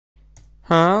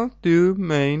How to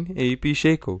main AP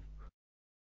Shaco.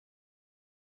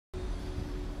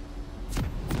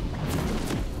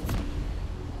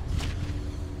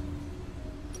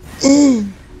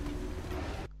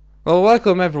 Well,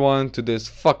 welcome everyone to this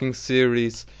fucking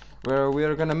series where we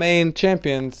are gonna main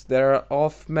champions that are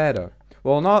off meta.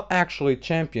 Well, not actually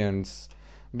champions,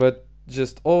 but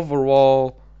just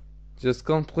overall, just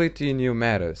completely new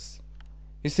metas.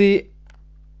 You see,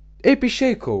 AP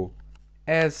Shaco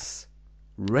has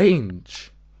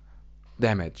range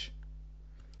damage.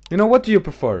 You know, what do you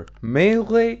prefer?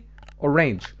 Melee or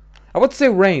range? I would say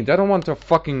range. I don't want a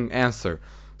fucking answer.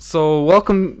 So,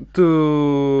 welcome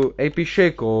to AP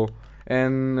Shaco.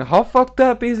 And how fucked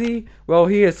up is he? Well,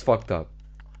 he is fucked up.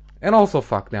 And also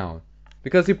fucked down.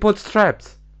 Because he puts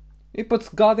traps. He puts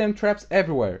goddamn traps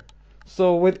everywhere.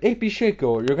 So, with AP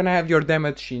Shaco, you're gonna have your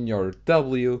damage in your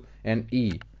W and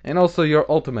E. And also your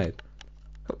ultimate.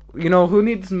 You know, who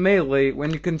needs melee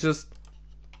when you can just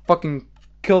fucking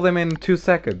kill them in 2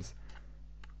 seconds?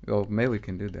 Well, melee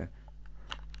can do that.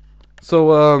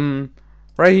 So,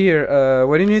 right here,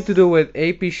 what you need to do with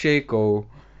AP Shaco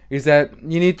is that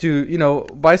you need to,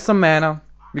 buy some mana,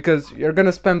 because you're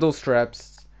gonna spam those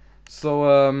traps.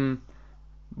 So,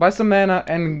 buy some mana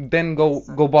and then go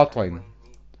bot lane,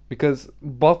 because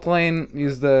bot lane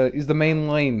is the main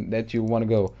lane that you want to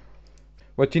go.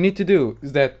 What you need to do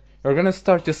is that you're gonna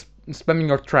start just spamming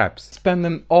your traps. Spam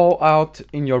them all out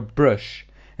in your brush.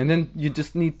 And then you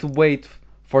just need to wait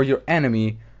for your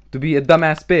enemy to be a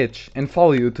dumbass bitch and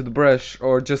follow you to the brush,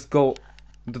 or just go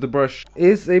to the brush.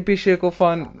 Is AP Shaco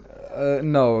fun?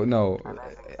 No.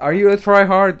 Are you a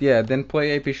tryhard? Yeah, then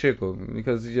play AP Shaco,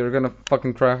 because you're gonna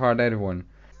fucking try hard everyone.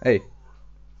 Hey.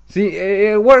 See,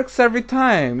 it works every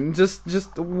time.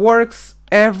 Just works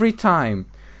every time.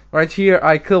 Right here,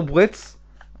 I kill Blitz.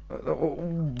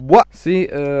 What? See,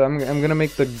 I'm gonna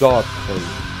make the dot for you.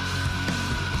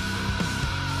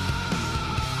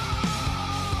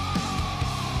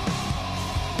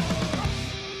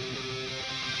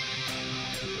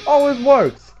 Always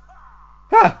works.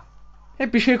 Ha!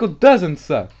 AP Shaco doesn't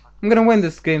suck. I'm gonna win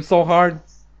this game so hard.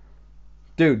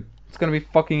 Dude, it's gonna be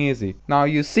fucking easy. Now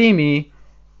you see me,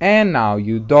 and now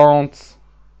you don't.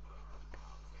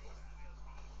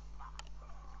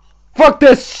 Fuck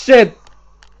this shit!